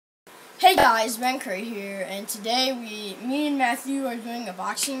Hey guys, Ben Curry here, and today me and Matthew are doing a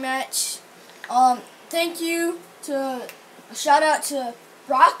boxing match. Thank you to a shout out to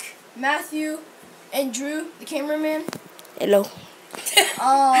Brock, Matthew, and Drew, the cameraman. Hello.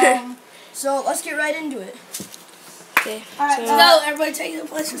 So let's get right into it. Okay. Alright, So, go. Everybody take the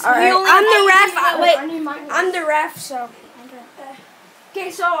places. Alright, I'm the ref. I'm the ref, so.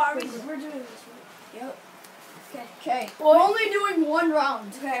 Okay, so we're doing this. Yep. Okay. We're only doing one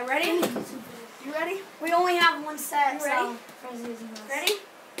round. Okay, ready? You ready? We only have one set. You ready? Ready?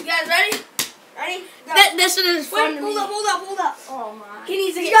 You guys ready? Ready? Go. This one is fun. Wait, hold up. Oh my. He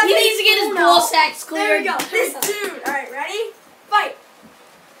needs to He get needs to get his ball sacks There cleared. we go. This dude. All right, ready? Fight.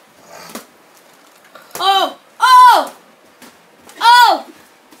 Oh!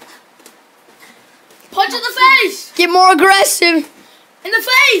 Punch in the face! get more aggressive. In the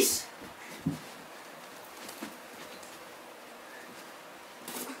face!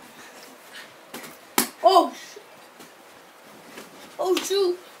 Oh! Oh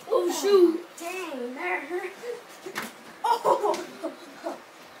shoot! Oh shoot! Dang, that hurt. Oh!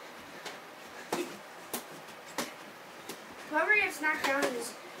 Whoever gets knocked down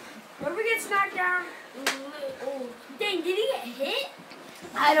is. Whoever gets knocked down. Oh. Dang, did he get hit?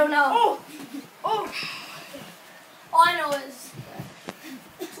 I don't know. Oh! Oh! All I know is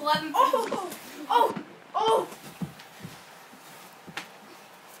it's 11. Oh!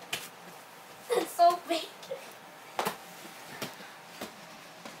 It's so big.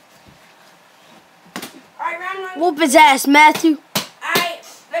 Alright, round one. Whoop his ass, Matthew. Alright,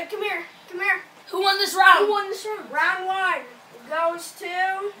 come here. Who won this round? Who won this round? Round one goes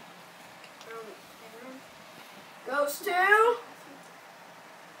to.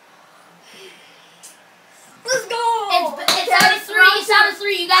 Let's go! It's out of three. It's out of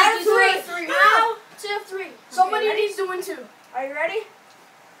three. You guys do three. three. Now, 2 of 3. Somebody Okay, needs to win two. Are you ready?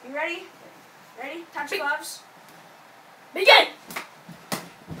 You ready? Ready? Touch gloves. Begin.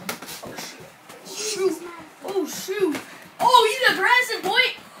 Shoot. Oh shoot. Oh, he's aggressive,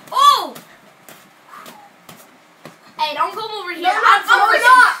 boy. Oh. Hey, don't come over here.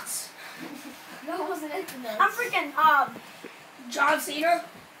 That wasn't it. I'm freaking John Cena.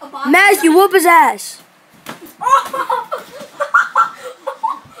 Matthew, whoop his ass.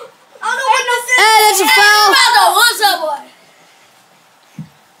 Hey, that's a foul. What's up, boy?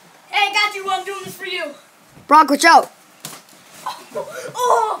 Hey, I got you. I'm doing this for you. Brock, watch out.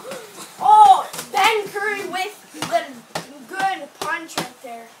 Oh, Ben Curry with the good punch right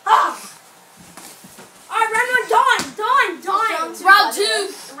there. All right, round one done. Round two.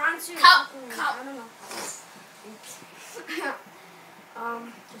 Round two. Count. I don't know.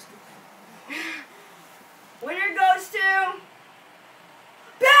 Winner goes to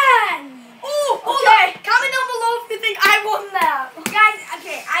Ben. Okay. Comment down below if you think I won that. Guys,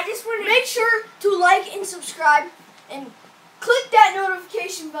 okay, I just want to Make sure to like and subscribe and click that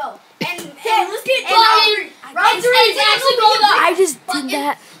notification bell. and Let's get round three. It's actually going up. I just did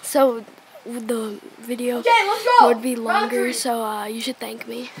that so the video Okay, let's go. would be Round longer, three. so you should thank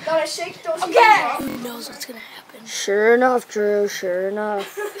me. Gotta shake those. Okay. Who knows what's gonna happen? Sure enough, Drew. Sure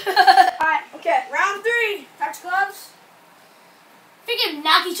enough. Alright, Okay. round 3. Touch gloves. Freaking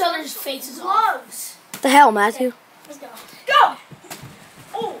knock each other's faces off. Gloves. What the hell, Matthew? Let's go. Go.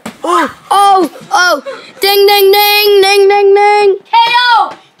 Oh! Ding, ding, ding, ding, ding, ding.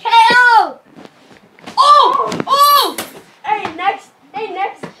 KO! KO! Oh! Hey, next.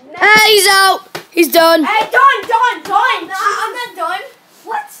 Hey, he's out. He's done. Hey, done. Nah, I'm not done.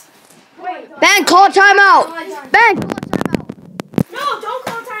 What? Wait. Ben, call timeout. Ben, call timeout. No, don't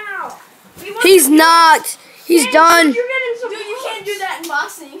call timeout. We want He's not. He's done. You're getting some Dude, you can't do that in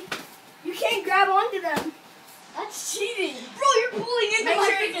boxing. You can't grab onto them. That's cheating. Bro, you're pulling into Make my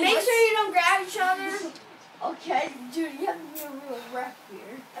sure freaking you don't grab each other. Okay, dude, you have to be a real ref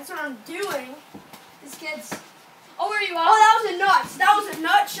here. That's what I'm doing. This kid's... Oh, where are you at? Oh, that was a nuts. That was a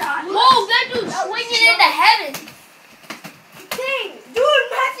nut shot. Oh, that dude's swinging into heaven. Dang. Dude,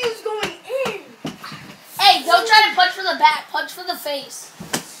 Matthew's going in. Hey, don't try to punch for the back. Punch for the face.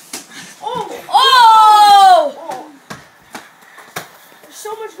 Oh. Oh! There's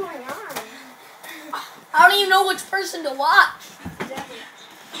so much going on. I don't even know which person to watch. Exactly.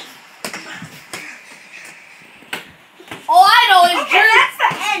 All I know is Okay, that's the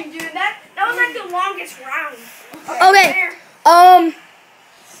end, dude. That was like the longest round. Okay. There.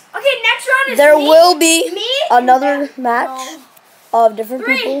 Okay, next round is There me. will be Me? another match of different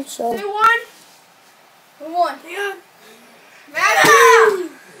 3, people. So 2, 1. who won. Matthew.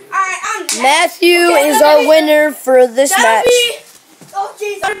 Alright, I'm next. Matthew Okay, is that'll our be- winner for this match. Oh,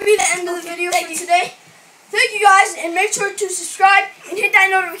 jeez, that'll be the end of the video for today. Thank you guys, and make sure to subscribe and hit that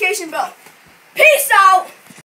notification bell. Peace